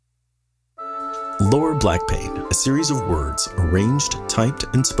Lower Black Pain, a series of words arranged, typed,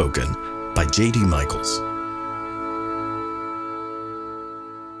 and spoken by J.D. Michaels.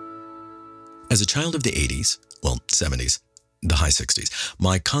 As a child of the 80s, 70s, the high 60s,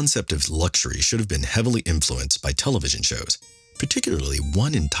 my concept of luxury should have been heavily influenced by television shows, particularly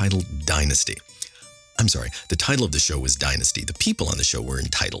one entitled Dynasty. I'm sorry, the title of the show was Dynasty. The people on the show were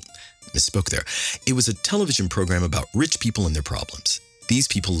entitled. Misspoke there. It was a television program about rich people and their problems. These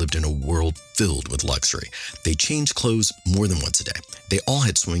people lived in a world filled with luxury. They changed clothes more than once a day. They all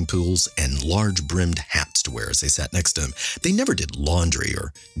had swimming pools and large brimmed hats to wear as they sat next to them. They never did laundry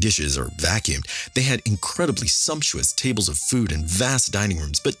or dishes or vacuumed. They had incredibly sumptuous tables of food and vast dining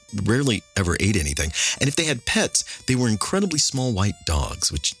rooms, but rarely ever ate anything. And if they had pets, they were incredibly small white dogs,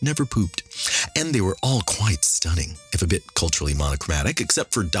 which never pooped. And they were all quite stunning, if a bit culturally monochromatic,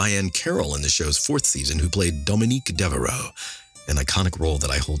 except for Diahann Carroll in the show's 4th season, who played Dominique Deveraux, an iconic role that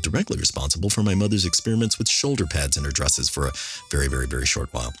I hold directly responsible for my mother's experiments with shoulder pads in her dresses for a very, very, very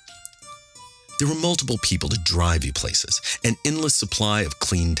short while. There were multiple people to drive you places, an endless supply of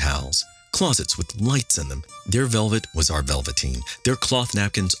clean towels, closets with lights in them. Their velvet was our velveteen, their cloth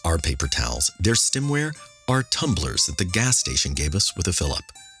napkins our paper towels, their stemware our tumblers that the gas station gave us with a fill-up.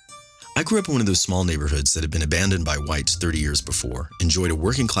 I grew up in one of those small neighborhoods that had been abandoned by whites 30 years before, enjoyed a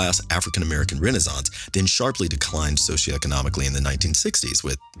working-class African-American renaissance, then sharply declined socioeconomically in the 1960s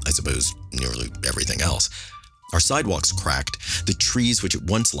with, I suppose, nearly everything else. Our sidewalks cracked, the trees which at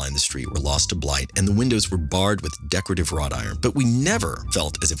once lined the street were lost to blight, and the windows were barred with decorative wrought iron. But we never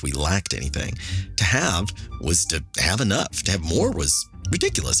felt as if we lacked anything. To have was to have enough. To have more was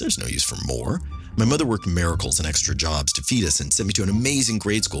ridiculous. There's no use for more. My mother worked miracles and extra jobs to feed us and sent me to an amazing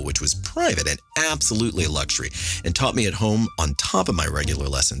grade school, which was private and absolutely a luxury, and taught me at home on top of my regular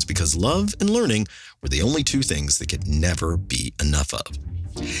lessons because love and learning were the only two things that could never be enough of.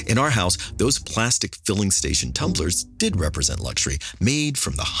 In our house, those plastic filling station tumblers did represent luxury, made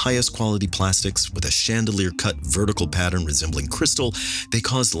from the highest quality plastics with a chandelier cut vertical pattern resembling crystal. They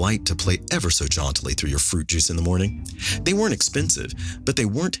caused light to play ever so jauntily through your fruit juice in the morning. They weren't expensive, but they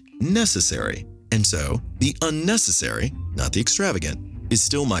weren't necessary. And so, the unnecessary, not the extravagant, is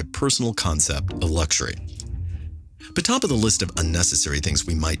still my personal concept of luxury. But top of the list of unnecessary things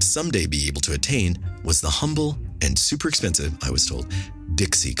we might someday be able to attain was the humble and super expensive, I was told,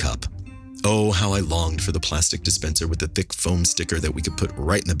 Dixie cup. Oh, how I longed for the plastic dispenser with the thick foam sticker that we could put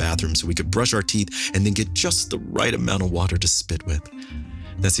right in the bathroom so we could brush our teeth and then get just the right amount of water to spit with.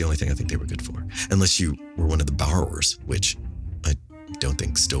 That's the only thing I think they were good for. Unless you were one of the borrowers, which I don't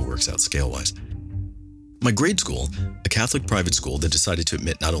think still works out scale-wise. My grade school, a Catholic private school that decided to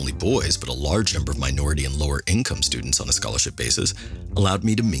admit not only boys, but a large number of minority and lower income students on a scholarship basis, allowed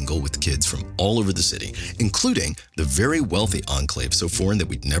me to mingle with kids from all over the city, including the very wealthy enclave so foreign that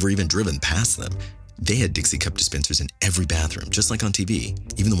we'd never even driven past them. They had Dixie cup dispensers in every bathroom, just like on TV,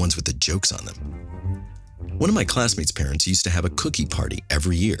 even the ones with the jokes on them. One of my classmates' parents used to have a cookie party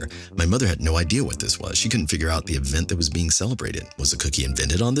every year. My mother had no idea what this was. She couldn't figure out the event that was being celebrated. Was the cookie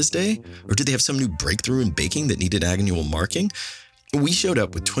invented on this day? Or did they have some new breakthrough in baking that needed annual marking? We showed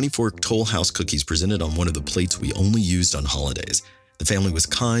up with 24 Toll House cookies presented on one of the plates we only used on holidays. The family was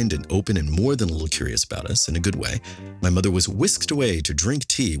kind and open and more than a little curious about us, in a good way. My mother was whisked away to drink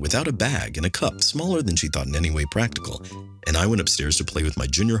tea without a bag in a cup smaller than she thought in any way practical, and I went upstairs to play with my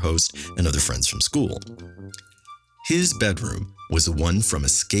junior host and other friends from school. His bedroom was the one from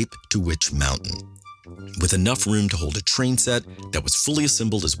Escape to Witch Mountain, with enough room to hold a train set that was fully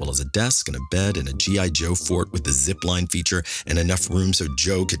assembled, as well as a desk and a bed and a G.I. Joe fort with the zip line feature, and enough room so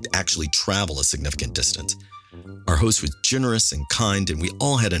Joe could actually travel a significant distance. Our host was generous and kind, and we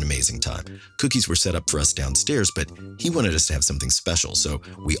all had an amazing time. Cookies were set up for us downstairs, but he wanted us to have something special, so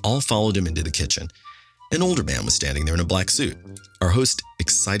we all followed him into the kitchen. An older man was standing there in a black suit. Our host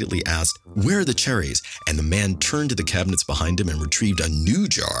excitedly asked, "Where are the cherries?" And the man turned to the cabinets behind him and retrieved a new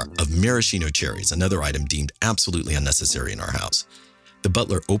jar of maraschino cherries, another item deemed absolutely unnecessary in our house. The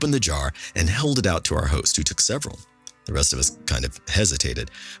butler opened the jar and held it out to our host, who took several. The rest of us kind of hesitated,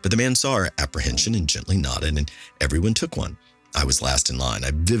 but the man saw our apprehension and gently nodded, and everyone took one. I was last in line.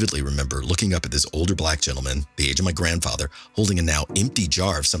 I vividly remember looking up at this older black gentleman, the age of my grandfather, holding a now empty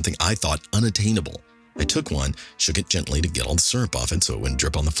jar of something I thought unattainable. I took one, shook it gently to get all the syrup off it so it wouldn't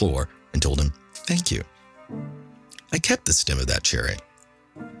drip on the floor, and told him, "Thank you." I kept the stem of that cherry.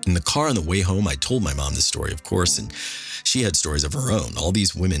 In the car on the way home, I told my mom this story, of course, and she had stories of her own. All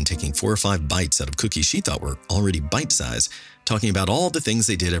these women taking 4 or 5 bites out of cookies she thought were already bite-sized, talking about all the things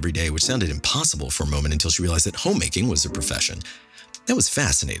they did every day, which sounded impossible for a moment until she realized that homemaking was their profession. That was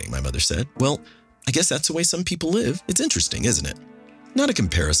fascinating, my mother said. Well, I guess that's the way some people live. It's interesting, isn't it? Not a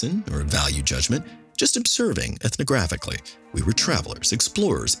comparison or a value judgment, just observing ethnographically. We were travelers,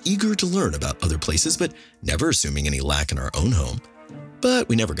 explorers, eager to learn about other places, but never assuming any lack in our own home. But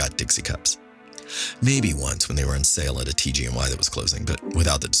we never got Dixie cups. Maybe once when they were on sale at a TG&Y that was closing, but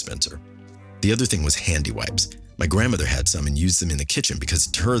without the dispenser. The other thing was handy wipes. My grandmother had some and used them in the kitchen because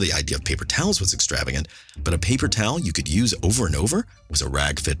to her the idea of paper towels was extravagant, but a paper towel you could use over and over was a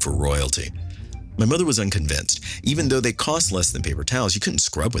rag fit for royalty. My mother was unconvinced. Even though they cost less than paper towels, you couldn't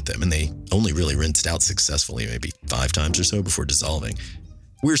scrub with them, and they only really rinsed out successfully maybe 5 times or so before dissolving.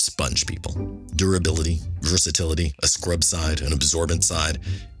 We're sponge people. Durability, versatility, a scrub side, an absorbent side.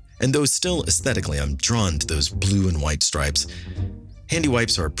 And though still aesthetically I'm drawn to those blue and white stripes, handy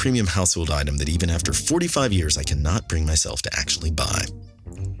wipes are a premium household item that even after 45 years I cannot bring myself to actually buy.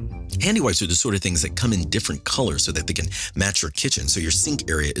 Handy wipes are the sort of things that come in different colors so that they can match your kitchen so your sink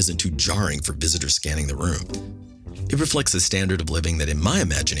area isn't too jarring for visitors scanning the room. It reflects a standard of living that in my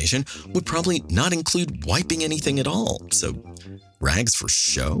imagination would probably not include wiping anything at all. So, rags for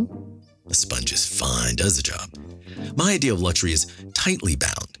show? A sponge is fine, does the job. My idea of luxury is tightly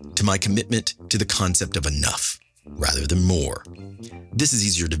bound to my commitment to the concept of enough rather than more. This is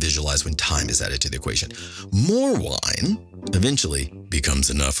easier to visualize when time is added to the equation. More wine eventually becomes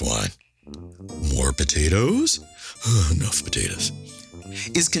enough wine. More potatoes? Enough potatoes.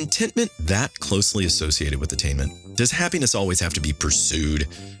 Is contentment that closely associated with attainment? Does happiness always have to be pursued?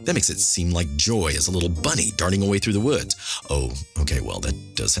 That makes it seem like joy is a little bunny darting away through the woods. Oh, okay, well,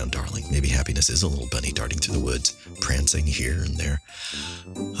 that does sound darling. Maybe happiness is a little bunny darting through the woods, prancing here and there.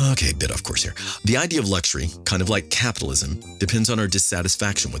 Okay, bit off course here. The idea of luxury, kind of like capitalism, depends on our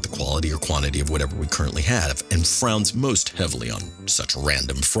dissatisfaction with the quality or quantity of whatever we currently have and frowns most heavily on such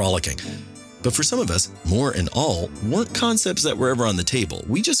random frolicking. But for some of us, more and all weren't concepts that were ever on the table.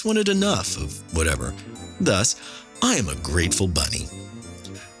 We just wanted enough of whatever. Thus, I am a grateful bunny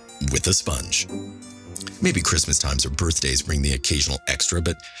with a sponge. Maybe Christmas times or birthdays bring the occasional extra,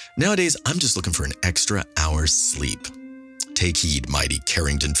 but nowadays I'm just looking for an extra hour's sleep. Take heed, mighty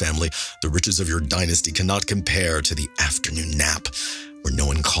Carrington family. The riches of your dynasty cannot compare to the afternoon nap where no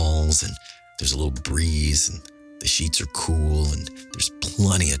one calls and there's a little breeze and the sheets are cool and there's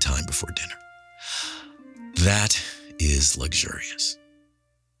plenty of time before dinner. That is luxurious.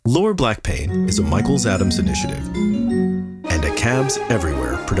 Lower Black Paint is a Michaels Adams initiative and a Cabs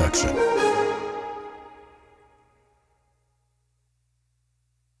Everywhere production.